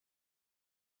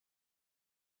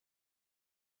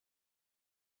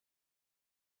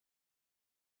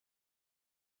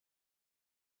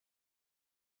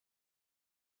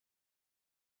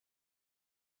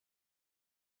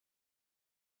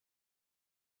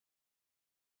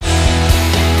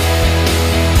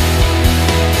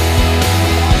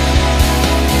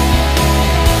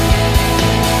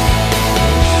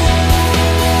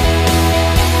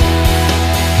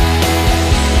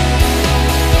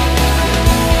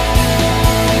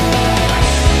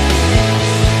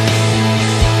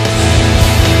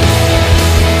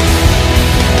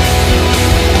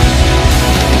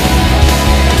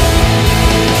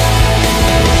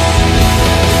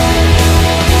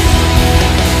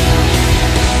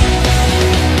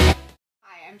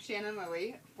Shannon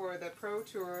Lilley for the Pro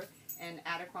Tour and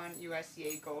Adequan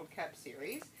USEA Gold Cup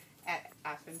Series at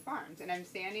Aspen Farms. And I'm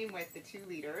standing with the two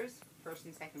leaders, first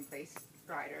and second place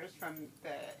riders from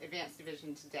the advanced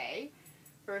division today.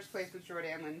 First place was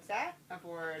Jordan Linstedt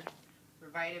aboard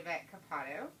Vitavet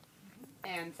Capato,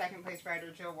 and second place rider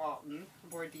Jil Walton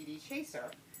aboard DD Chaser.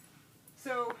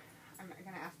 So I'm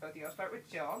going to ask both of you. I'll start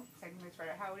with Jill, second place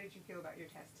rider. How did you feel about your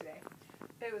test today?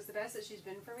 It was the best that she's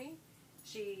been for me.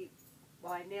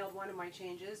 I nailed one of my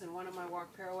changes and one of my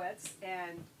walk pirouettes,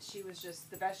 and she was just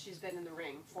the best she's been in the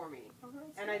ring for me. Oh,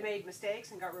 and I made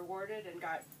mistakes and got rewarded and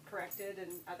got corrected,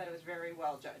 and I thought it was very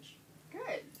well judged.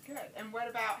 Good, good. And what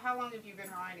about, how long have you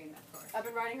been riding this horse? I've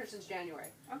been riding her since January.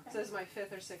 Okay. So this is my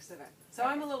 5th or 6th event. So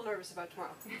I'm a little nervous about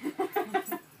tomorrow.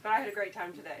 But I had a great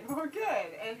time today. Well,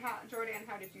 good. And Jordan,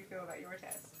 how did you feel about your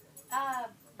test?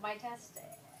 My test,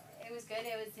 it was good.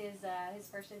 It was his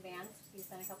first advanced. He's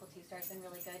done a couple 2-stars, been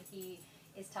really good. He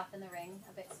is tough in the ring,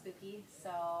 a bit spooky,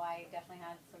 so I definitely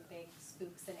had some big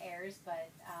spooks and airs, but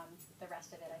the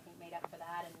rest of it I think made up for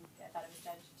that, and I thought it was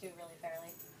judged too really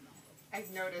fairly.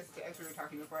 I've noticed, as we were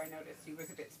talking before, I noticed he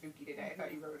was a bit spooky today. I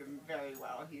thought you rode him very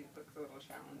well. He looks a little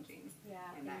challenging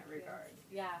in that regard.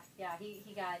 Yeah,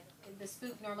 he got the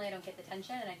spook. Normally I don't get the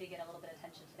tension, and I did get a little bit of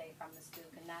tension today from the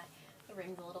spook, and that the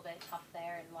ring's a little bit tough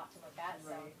there and a lot to look at,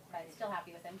 so but I'm still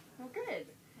happy with him. Well, good.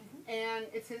 And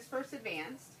it's his first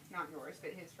advanced, not yours,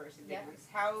 but his first advanced.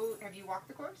 Yep. How have you walked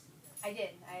the course? I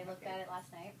did. I looked at it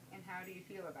last night. And how do you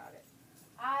feel about it?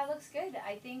 It looks good.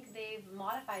 I think they've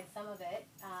modified some of it.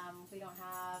 We don't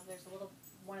have, there's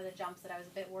one of the jumps that I was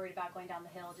a bit worried about going down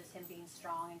the hill, just him being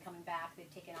strong and coming back.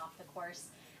 They've taken off the course.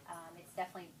 It's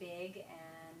definitely big,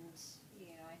 and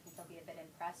I think they'll be a bit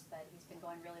impressed, but he's been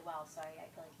going really well, so I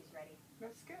feel like he's ready.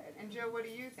 That's good. And Joe, what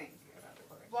do you think about the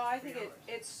course? Well, I think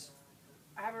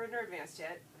I haven't ridden her advanced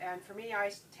yet, and for me,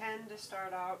 I tend to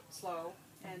start out slow,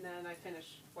 and then I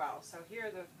finish well. So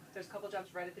here, there's a couple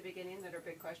jumps right at the beginning that are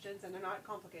big questions, and they're not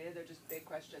complicated, they're just big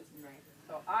questions. Right.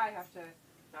 So I have to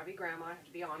not be grandma, I have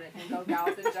to be on it and go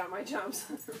gallop and jump my jumps.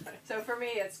 So for me,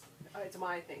 it's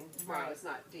my thing tomorrow, it's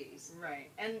not Dee's. Right.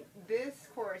 And this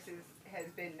course has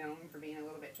been known for being a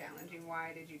little bit challenging.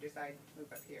 Why did you decide to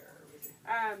move up here? Or was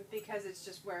it... Because it's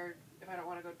just where, if I don't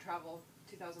want to go travel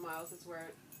 2,000 miles, it's where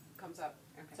it comes up.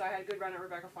 Okay. So I had a good run at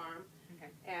Rebecca Farm,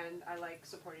 and I like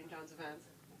supporting Jon's events.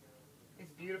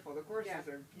 It's beautiful. The courses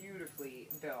are beautifully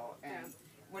built. And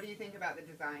what do you think about the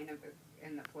design of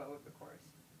and the flow of the course?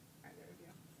 Either of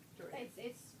you? Jordan?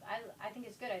 I think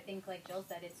it's good. I think, like Jill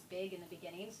said, it's big in the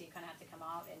beginning, so you kind of have to come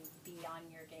out and be on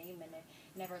your game, and it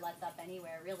never lets up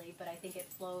anywhere, really. But I think it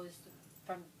flows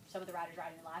from some of the riders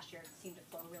riding it last year. It seemed to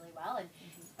flow really well,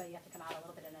 but you have to come out a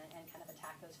little bit and kind of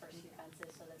attack those first few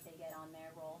fences so that they get on their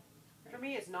roll. For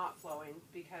me, it's not flowing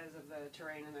because of the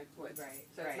terrain and the woods. Right.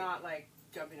 So it's not like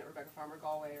jumping at Rebecca Farm or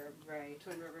Galway or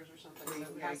Twin Rivers or something.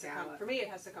 So it has to come, for me, it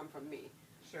has to come from me.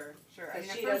 Sure.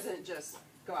 Because she doesn't just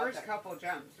go out there. First couple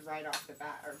jumps right off the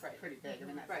bat are pretty big. I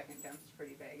mean, that second jump is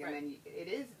pretty big. And then it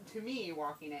is, to me,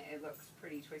 walking it, it looks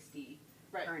pretty twisty,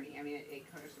 turny. I mean,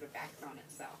 it kind of sort of backs on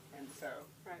itself. And so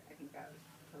I think that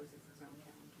poses its own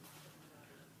challenge.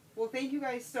 Well, thank you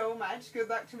guys so much. Good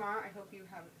luck tomorrow. I hope you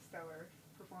have stellar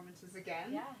performances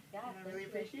again. Yeah. And I really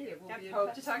appreciate it. We'll be in hope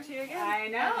touch. to talk to you again. I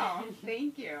know.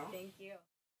 Thank you. Thank you.